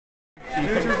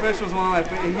Future Fish was one of my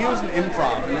favorites. He was an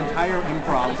entire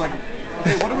improv. It's like,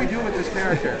 okay, what do we do with this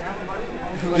character?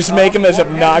 Like, just make him as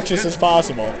obnoxious as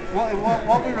possible. Well,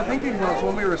 what we were thinking was,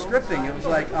 when we were scripting, it was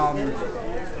like,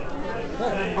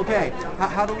 okay,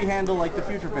 how do we handle like the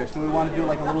Future Fish? Do we want to do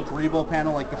like a little Grebo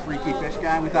panel like the Freaky Fish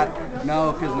guy? And we thought,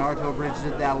 no, because Naruto Bridge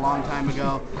did that a long time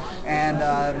ago. And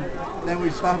then we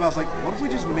thought about, like, what if we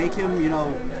just make him, you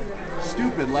know,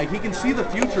 stupid? Like, he can see the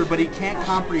future, but he can't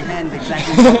comprehend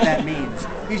exactly what that means.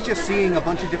 He's just seeing a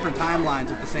bunch of different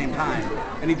timelines at the same time,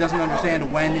 and he doesn't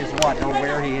understand when is what or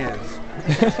where he is.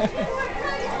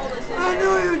 I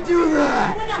knew you would do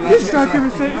that! He's not going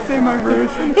to say my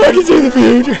version. I can see the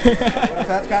future!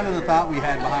 That's kind of the thought we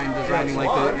had behind designing like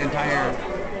the entire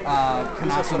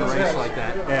Kitsune race like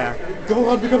that. Yeah. Go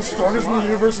on, become strongest in the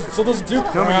universe, and so does Duke.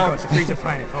 Nobody goes to freeze the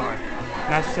planet for.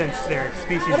 Not since their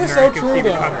species That is are so can true, be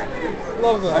though. recovered.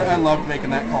 Love that. I loved making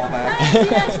that callback.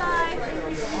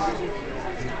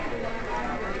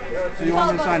 So you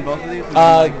want me to sign both of these?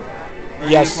 Or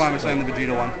Yes. you just want me to sign the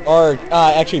Vegeta one? Or,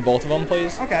 actually both of them,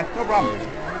 please. Okay, no problem.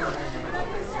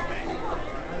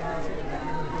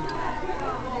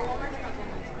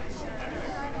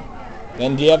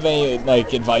 And do you have any,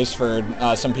 like, advice for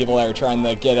some people that are trying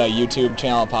to get a YouTube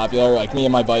channel popular? Like, me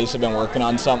and my buddies have been working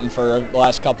on something for the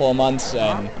last couple of months,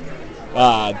 and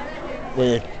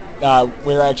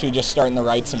we're actually just starting to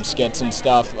write some skits and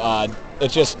stuff.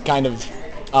 It's just kind of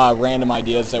random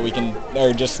ideas that we can,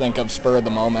 or just think of spur of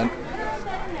the moment.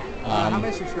 How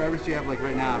many subscribers do you have, like,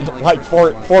 right now? Like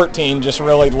 14, just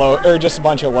really low, or just a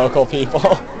bunch of local people.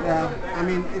 Yeah, I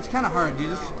mean, it's kind of hard.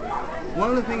 One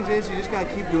of the things is you just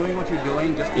gotta keep doing what you're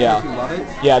doing just because you love it.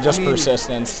 Yeah, just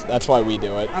persistence. That's why we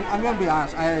do it. I'm gonna be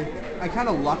honest. I kind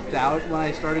of lucked out when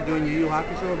I started doing Yu Yu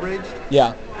Hakusho Abridged.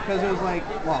 Yeah. Because it was like,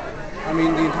 well, I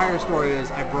mean, the entire story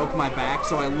is I broke my back,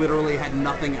 so I literally had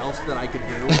nothing else that I could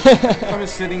do. So I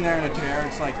was sitting there in a chair.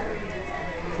 It's like,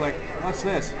 click. What's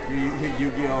this?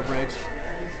 Yu-Gi-Oh Abridged.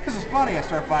 Because it's funny. I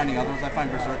start finding others. I find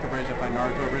Berserk Abridged. I find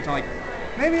Naruto Abridged. I'm like,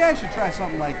 maybe I should try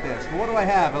something like this. But what do I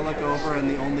have? I look over, and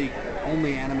the only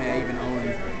anime I even own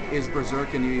is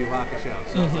Berserk and Yu Yu Hakusho.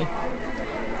 So it's like,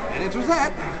 and it was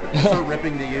that. So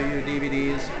ripping the Yu Yu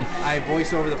DVDs. I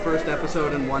voiced over the first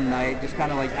episode in one night. Just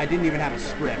kind of like, I didn't even have a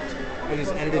script. I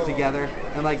just edited it together,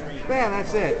 and like, bam,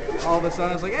 that's it. All of a sudden,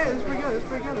 I was like, hey, this is pretty good, this is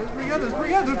pretty good, this is pretty good, this is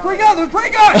pretty good, this is pretty good, this is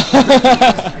pretty good!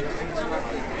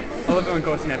 I love it when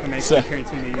Ghost Snapper makes an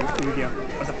appearance in the Yu-Gi-Oh!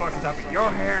 What the fuck is up with your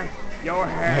hair? Your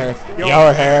hair.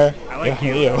 Your hair. I like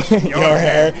you. Your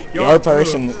hair. Your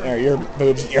person. Or your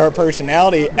boobs. Your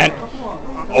personality. And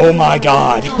oh my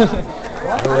God,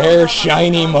 a rare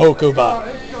shiny Mokuba.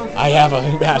 I have a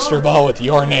master ball with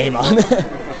your name on it.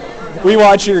 We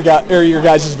watch your guys'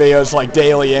 videos like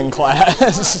daily in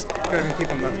class. Gotta keep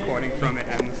them recording from it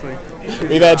endlessly.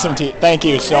 We've had some thank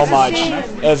you so much.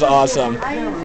 It was awesome.